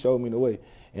he showed me the way.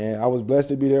 And I was blessed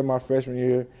to be there my freshman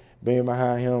year, being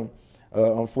behind him.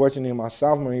 Unfortunately, in my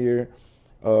sophomore year,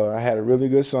 I had a really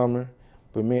good summer,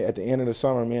 but at the end of the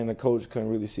summer, me and the coach couldn't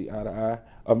really see eye to eye.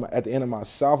 At the end of my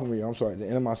sophomore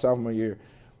year,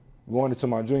 going into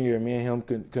my junior year, me and him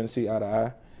couldn't see eye to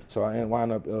eye. So I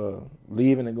wound up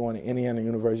leaving and going to Indiana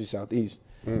University Southeast,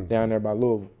 down there by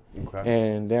Louisville. Okay.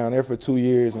 And down there for 2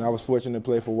 years, and I was fortunate to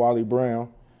play for Wally Brown.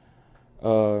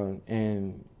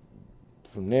 And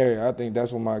from there, I think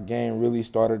that's when my game really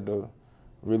started to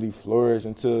really flourish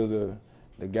into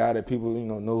the guy that people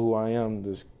know who I am,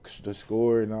 the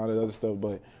scorer and all that other stuff.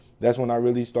 But that's when I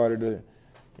really started to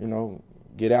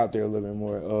get out there a little bit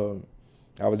more.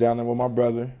 I was down there with my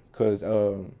brother because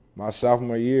my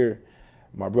sophomore year,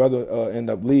 my brother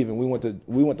ended up leaving. We went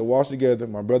to Walsh together.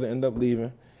 My brother ended up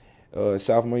leaving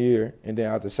sophomore year, and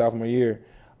then after sophomore year,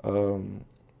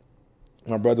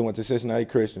 my brother went to Cincinnati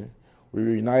Christian. We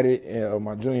reunited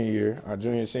my junior year. Our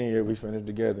junior and senior year, we finished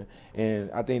together, and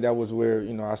I think that was where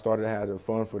I started to have the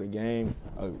fun for the game,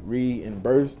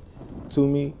 re-birth to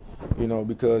me,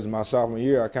 because my sophomore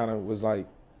year I kind of was like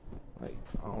I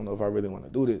don't know if I really want to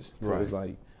do this. So it's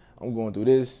like I'm going through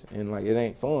this, and it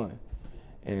ain't fun.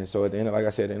 And so at the end of, like I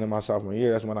said, at the end of my sophomore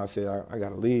year, that's when I said I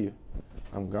gotta leave.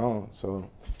 I'm gone. So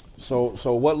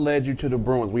what led you to the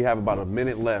Bruins? We have about a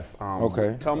minute left.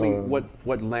 Okay. Tell me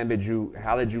what landed you.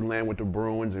 How did you land with the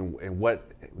Bruins, and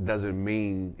what does it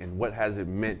mean, and what has it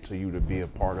meant to you to be a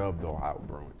part of the Ohio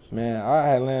Bruins? Man, I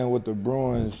had landed with the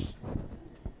Bruins.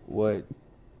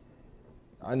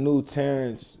 I knew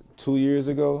Terrence 2 years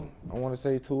ago. I want to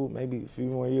say maybe a few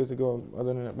more years ago.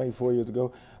 Other than that, maybe 4 years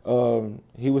ago.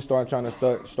 He was trying to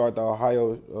start the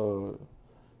Ohio,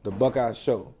 the Buckeye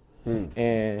show.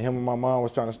 And him and my mom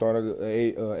was trying to start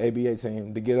a ABA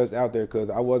team to get us out there because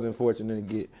I wasn't fortunate to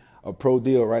get a pro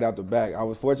deal right out the back. I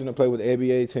was fortunate to play with the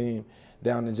ABA team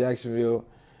down in Jacksonville,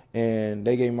 and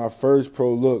they gave me my first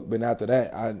pro look, but after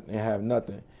that, I didn't have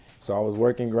nothing. So I was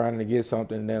working, grinding to get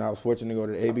something, and then I was fortunate to go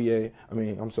to the ABA.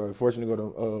 Fortunate to go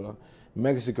to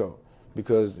Mexico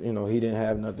because, he didn't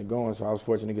have nothing going, so I was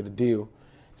fortunate to get a deal.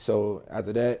 So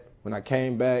after that, when I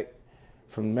came back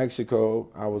from Mexico,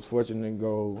 I was fortunate to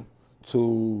go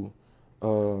to,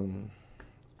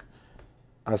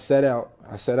 I sat out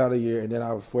a year, and then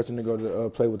I was fortunate to go to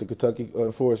play with the Kentucky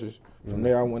Enforcers. From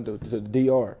there, I went to the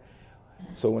DR.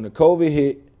 So when the COVID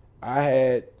hit,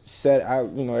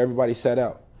 everybody sat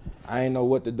out. I didn't know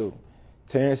what to do.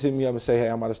 Terrence hit me up and said, hey,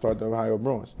 I'm about to start the Ohio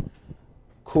Bruins.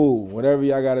 Cool, whatever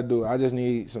y'all got to do. I just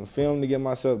need some film to get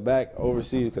myself back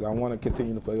overseas because I want to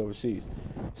continue to play overseas.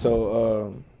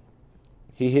 So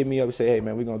he hit me up and said, hey,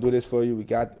 man, we're going to do this for you. We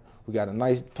got a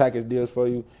nice package deals for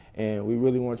you, and we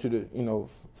really want you to,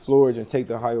 flourish and take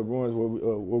the Ohio Bruins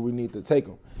where we need to take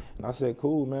them. And I said,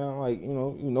 cool, man.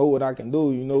 You know what I can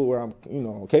do. You know where I'm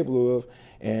capable of,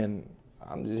 and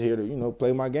I'm just here to,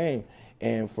 play my game.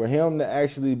 And for him to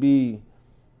actually be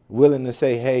willing to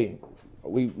say, hey,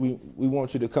 we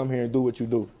want you to come here and do what you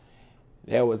do,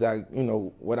 that was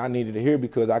what I needed to hear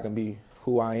because I can be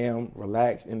who I am,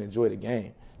 relax, and enjoy the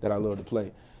game that I love to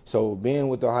play. So being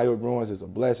with the Ohio Bruins is a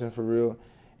blessing for real.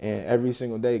 And every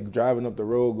single day, driving up the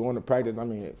road, going to practice,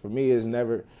 for me, it's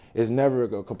never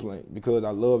a complaint because I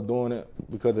love doing it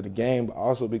because of the game, but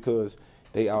also because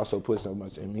they also put so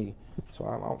much in me. So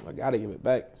I got to give it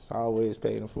back. So I always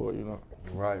pay them for it,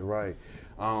 Right.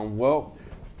 Well,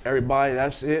 everybody,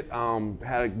 that's it.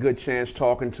 Had a good chance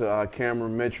talking to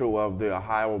Cameron Mitchell of the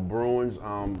Ohio Bruins.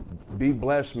 Be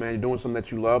blessed, man. You're doing something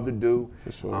that you love to do.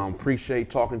 For sure. Appreciate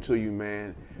talking to you,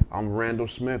 man. I'm Randall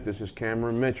Smith. This is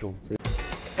Cameron Mitchell.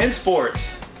 In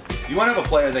sports, you want to have a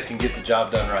player that can get the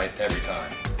job done right every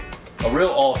time. A real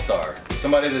all-star,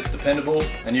 somebody that's dependable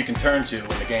and you can turn to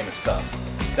when the game is tough.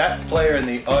 That player in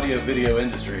the audio-video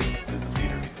industry is the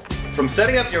theater people. From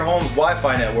setting up your home's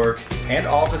Wi-Fi network and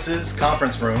offices,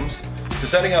 conference rooms, to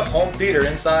setting up home theater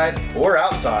inside or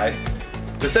outside,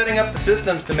 to setting up the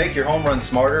systems to make your home run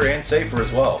smarter and safer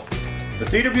as well. The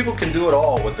theater people can do it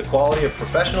all with the quality of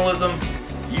professionalism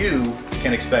you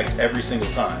can expect every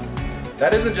single time.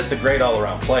 That isn't just a great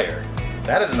all-around player,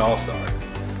 that is an all-star.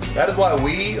 That is why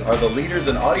we are the leaders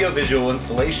in audiovisual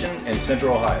installation in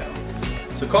Central Ohio.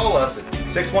 So call us at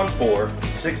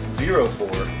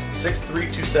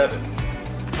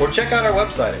 614-604-6327 or check out our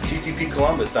website at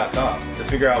ttpcolumbus.com to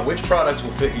figure out which products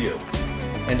will fit you.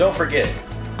 And don't forget,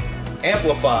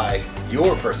 Amplify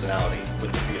your personality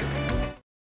with the theater.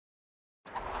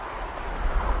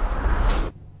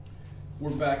 We're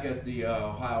back at the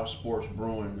Ohio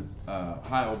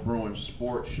Bruins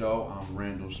Sports Show. I'm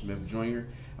Randall Smith Jr.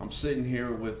 I'm sitting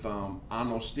here with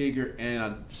Arno Steger and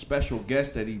a special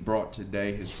guest that he brought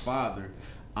today, his father,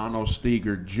 Arno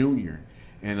Steger Jr.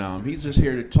 And he's just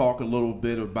here to talk a little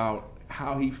bit about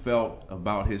how he felt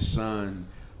about his son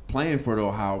playing for the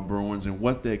Ohio Bruins and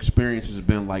what the experience has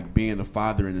been like being a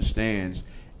father in the stands,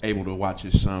 able to watch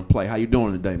his son play. How you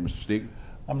doing today, Mr. Steger?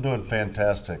 I'm doing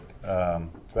fantastic.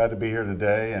 Glad to be here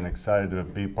today and excited to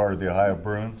be part of the Ohio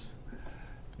Bruins.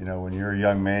 You know, when you're a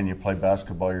young man, you play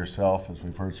basketball yourself, as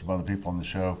we've heard some other people on the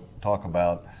show talk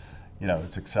about. You know,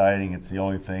 it's exciting. It's the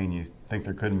only thing you think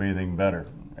there couldn't be anything better.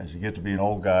 As you get to be an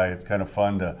old guy, it's kind of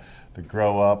fun to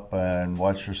grow up and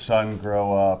watch your son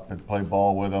grow up and play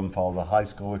ball with him, follow the high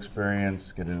school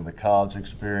experience, get into the college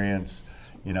experience.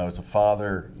 You know, as a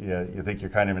father, you think you're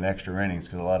kind of in extra innings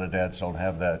because a lot of dads don't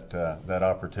have that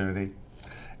opportunity.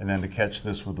 And then to catch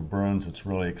this with the Bruins, it's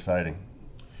really exciting.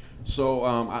 So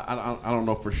I don't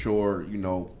know for sure, you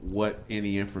know, what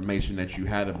any information that you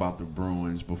had about the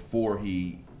Bruins before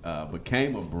he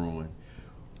became a Bruin.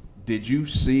 Did you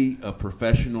see a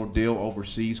professional deal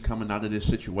overseas coming out of this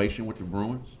situation with the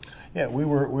Bruins? Yeah, we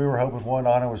were hoping one.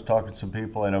 Anna was talking to some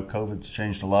people. I know COVID's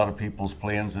changed a lot of people's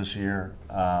plans this year,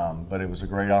 but it was a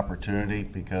great opportunity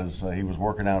because he was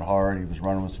working out hard. He was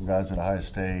running with some guys at Ohio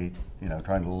State, you know,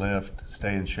 trying to lift,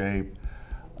 stay in shape.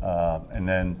 And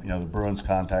then, you know, the Bruins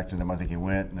contacted him. I think he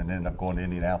went and then ended up going to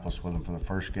Indianapolis with him for the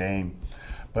first game.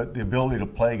 But the ability to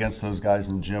play against those guys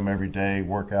in the gym every day,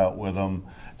 work out with them,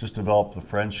 just develop the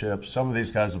friendships. Some of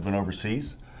these guys have been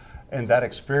overseas, and that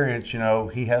experience, you know,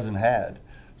 he hasn't had.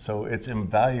 So it's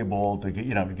invaluable to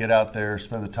get out there,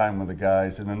 spend the time with the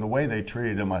guys. And then the way they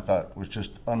treated him, I thought, was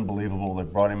just unbelievable. They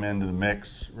brought him into the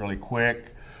mix really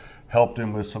quick, helped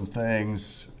him with some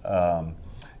things.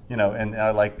 You know, and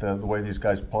I like the way these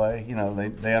guys play. You know,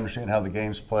 they understand how the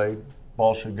game's played.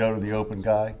 Ball should go to the open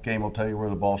guy. Game will tell you where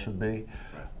the ball should be.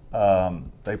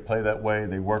 They play that way.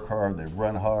 They work hard. They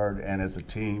run hard. And as a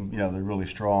team, you know, they're really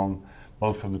strong,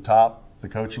 both from the top. The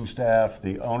coaching staff,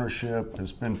 the ownership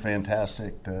has been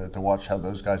fantastic to watch how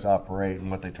those guys operate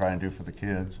and what they try and do for the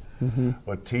kids. Mm-hmm.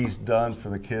 What T's done for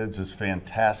the kids is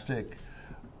fantastic.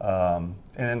 And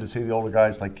then to see the older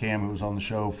guys like Cam, who was on the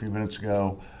show a few minutes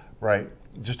ago, right,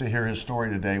 just to hear his story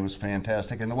today was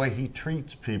fantastic. And the way he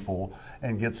treats people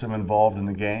and gets them involved in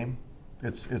the game,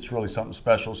 it's really something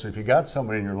special. So if you got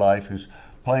somebody in your life who's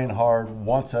playing hard,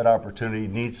 wants that opportunity,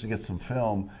 needs to get some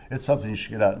film, it's something you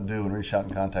should get out and do and reach out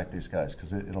and contact these guys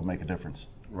because it'll make a difference.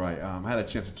 Right. I had a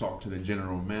chance to talk to the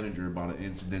general manager about an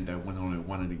incident that went on at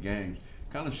one of the games.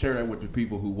 Kind of share that with the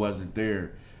people who wasn't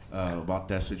there about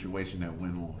that situation that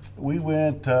went on. We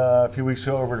went a few weeks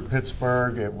ago over to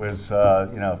Pittsburgh. It was,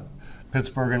 you know,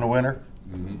 Pittsburgh in the winter.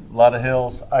 Mm-hmm. A lot of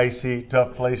hills, icy,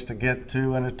 tough place to get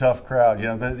to, and a tough crowd. You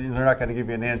know, they're not going to give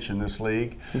you an inch in this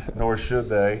league, nor should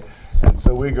they. And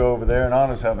so we go over there, and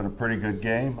Anna's having a pretty good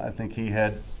game. I think he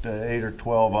had 8 or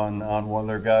 12 on one of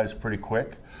their guys pretty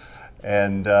quick,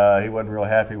 and he wasn't real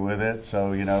happy with it.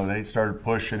 So, you know, they started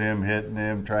pushing him, hitting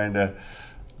him, trying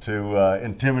to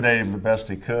intimidate him the best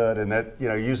he could. And that, you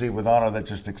know, usually with Anna, that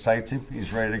just excites him.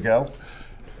 He's ready to go.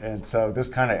 And so this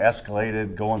kind of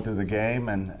escalated going through the game,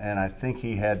 and I think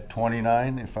he had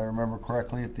 29, if I remember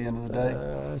correctly, at the end of the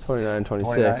day. 29,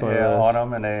 26. 29, yeah, on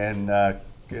him,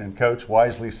 and Coach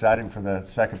wisely sat him for the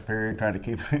second period, trying to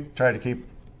keep all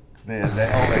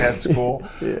the heads cool.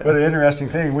 Yeah. But the interesting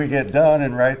thing, we get done,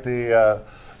 and right, the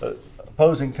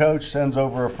opposing coach sends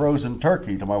over a frozen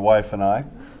turkey to my wife and I,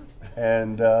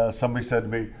 and somebody said to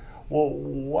me, "Well,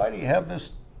 why do you have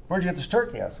this? Where'd you get this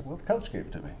turkey?" I said, "Well, the coach gave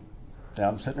it to me." Now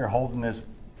I'm sitting there holding this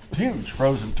huge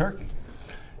frozen turkey.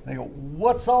 They go,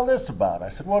 "What's all this about?" I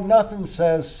said, "Well, nothing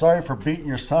says sorry for beating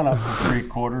your son up for 3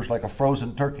 quarters like a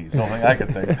frozen turkey." It's the only thing I could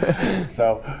think.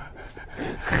 So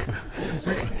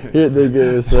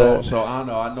So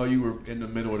I know you were in the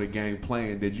middle of the game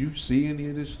playing. Did you see any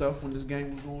of this stuff when this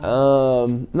game was going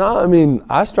on? No, I mean,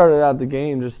 I started out the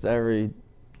game just like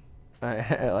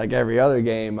every other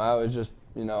game. I was just,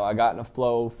 you know, I got in a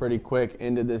flow pretty quick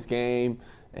into this game,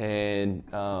 and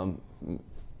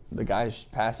the guys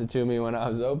passed it to me when I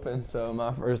was open, so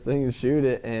my first thing is shoot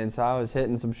it. And so I was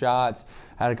hitting some shots,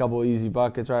 had a couple of easy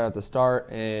buckets right at the start,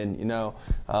 and, you know,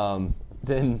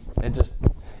 then it just,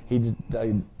 I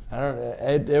don't know,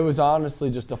 it was honestly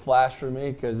just a flash for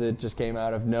me because it just came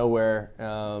out of nowhere.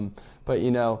 But,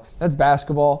 you know, that's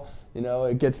basketball. You know,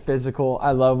 it gets physical.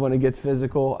 I love when it gets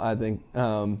physical. I think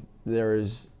there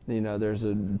is, there's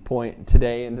a point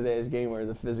today in today's game where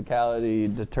the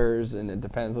physicality deters, and it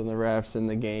depends on the refs and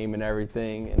the game and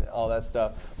everything and all that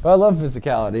stuff. But I love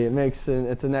physicality.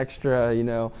 It's an extra,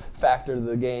 factor to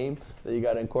the game that you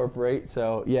got to incorporate.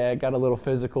 So yeah, it got a little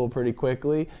physical pretty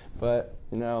quickly, but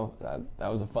that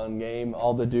was a fun game.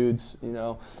 All the dudes,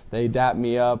 they dap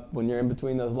me up. When you're in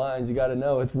between those lines, you got to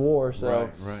know it's war. So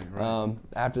right.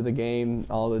 After the game,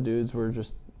 all the dudes were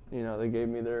just, they gave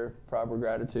me their proper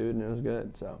gratitude, and it was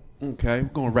good. So okay, we're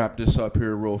gonna wrap this up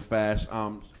here real fast.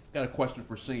 Got a question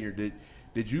for Senior.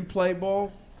 Did you play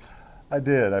ball? I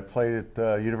did. I played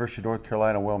at University of North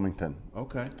Carolina, Wilmington.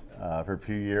 Okay. For a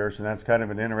few years, and that's kind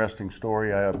of an interesting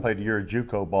story. I played a year of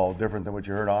JUCO ball, different than what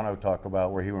you heard Ono talk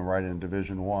about, where he went right into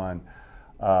Division I.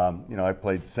 I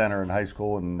played center in high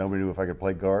school, and nobody knew if I could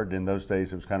play guard. In those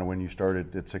days, it was kind of when you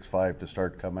started at 6'5" to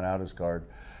start coming out as guard.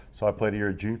 So I played a year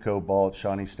of JUCO ball at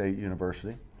Shawnee State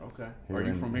University. Okay. Are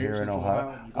you from here in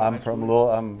Ohio? I'm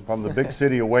from the big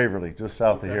city of Waverly, just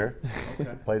south of here. Okay.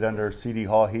 Played under C.D.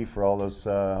 Hawhey, for all those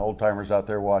old timers out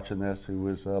there watching this, who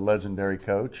was a legendary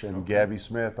coach, and Gabby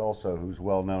Smith also, who's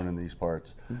well known in these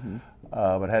parts. Mm-hmm.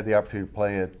 But had the opportunity to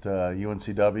play at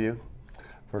UNCW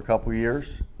for a couple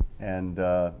years, and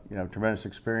tremendous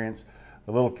experience.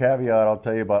 The little caveat I'll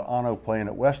tell you about Ono playing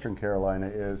at Western Carolina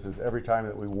is every time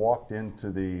that we walked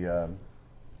into the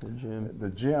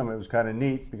gym, it was kind of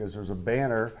neat because there's a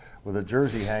banner with a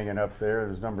jersey hanging up there. It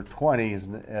was number 20,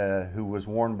 who was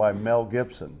worn by Mel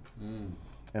Gibson.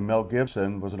 And Mel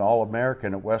Gibson was an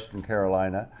All-American at Western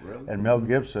Carolina, and Mel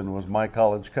Gibson was my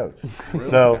college coach. Really?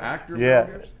 So, the actor yeah. Mel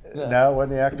Gibson? No, it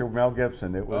wasn't the actor Mel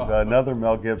Gibson. It was another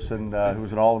Mel Gibson who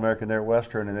was an All-American there at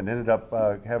Western, and then ended up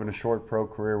having a short pro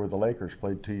career with the Lakers.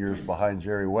 Played 2 years behind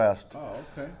Jerry West. Oh,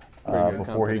 okay.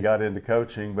 Before he got into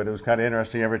coaching. But it was kind of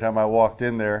interesting every time I walked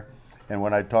in there, and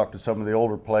when I talked to some of the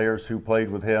older players who played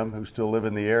with him, who still live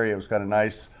in the area, it was kind of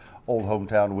nice, old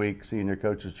hometown week, seeing your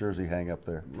coach's jersey hang up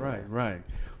there. Right.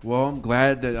 Well, I'm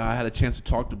glad that I had a chance to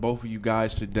talk to both of you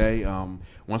guys today.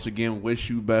 Once again, wish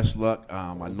you best luck.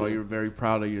 I know you're very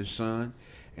proud of your son,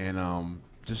 and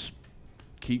just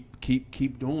keep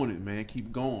doing it, man.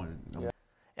 Keep going.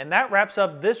 And that wraps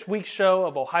up this week's show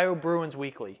of Ohio Bruins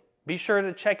Weekly. Be sure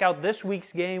to check out this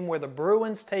week's game where the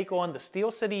Bruins take on the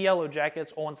Steel City Yellow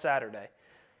Jackets on Saturday.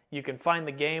 You can find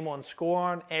the game on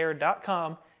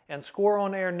ScoreOnAir.com and Score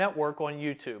On Air Network on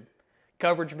YouTube.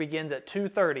 Coverage begins at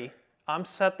 2:30. I'm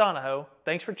Seth Donahoe.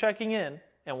 Thanks for checking in,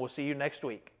 and we'll see you next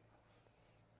week.